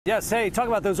Yes, hey, talk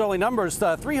about those early numbers.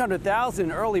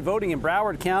 300,000 early voting in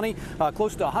Broward County,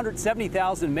 close to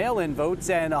 170,000 mail-in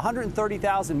votes, and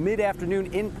 130,000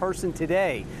 mid-afternoon in person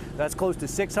today. That's close to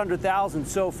 600,000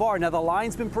 so far. Now, the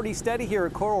line's been pretty steady here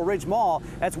at Coral Ridge Mall.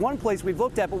 That's one place we've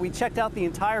looked at, but we checked out the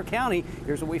entire county.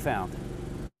 Here's what we found.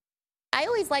 I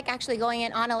always like actually going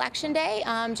in on election day,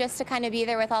 just to kind of be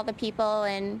there with all the people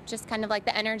and just kind of like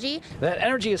the energy. That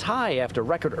energy is high after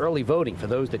record early voting for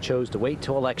those that chose to wait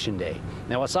till election day.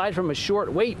 Now, aside from a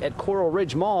short wait at Coral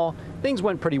Ridge Mall, things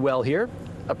went pretty well here,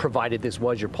 provided this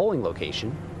was your polling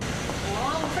location.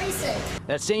 Wrong precinct.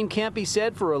 That same can't be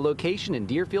said for a location in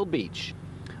Deerfield Beach.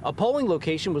 A polling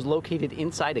location was located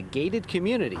inside a gated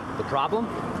community. The problem?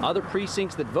 Other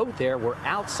precincts that vote there were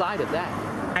outside of that.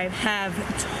 I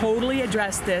have totally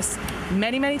addressed this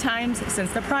many times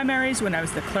since the primaries when I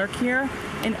was the clerk here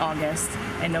in August,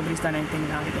 and nobody's done anything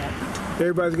about it yet.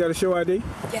 Everybody's got a show ID?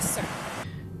 Yes, sir.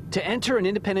 To enter, an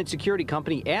independent security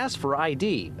company asked for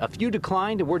ID. A few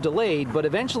declined and were delayed, but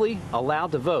eventually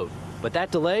allowed to vote. But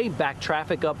that delay backed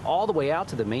traffic up all the way out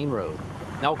to the main road.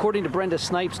 Now, according to Brenda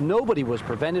Snipes, nobody was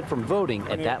prevented from voting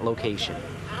at that location.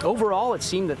 Overall, it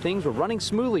seemed that things were running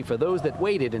smoothly for those that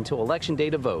waited until election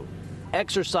day to vote,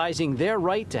 exercising their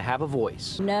right to have a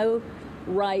voice. No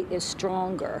right is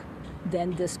stronger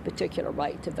than this particular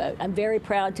right to vote. I'm very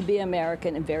proud to be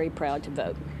American and very proud to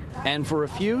vote. And for a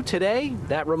few today,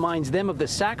 that reminds them of the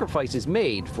sacrifices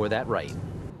made for that right.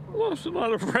 I lost a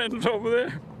lot of friends over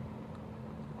there.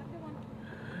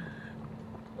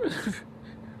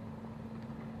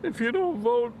 If you don't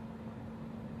vote,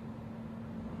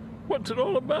 what's it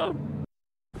all about?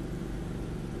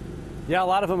 Yeah, a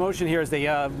lot of emotion here as they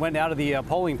went out of the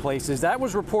polling places. That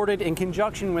was reported in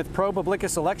conjunction with Pro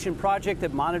Publicus Election Project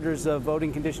that monitors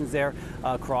voting conditions there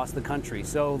across the country.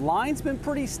 So line's been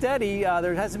pretty steady.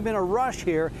 There hasn't been a rush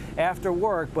here after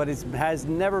work, but it has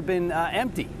never been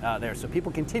empty there. So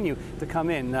people continue to come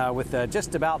in with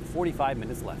just about 45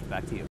 minutes left. Back to you.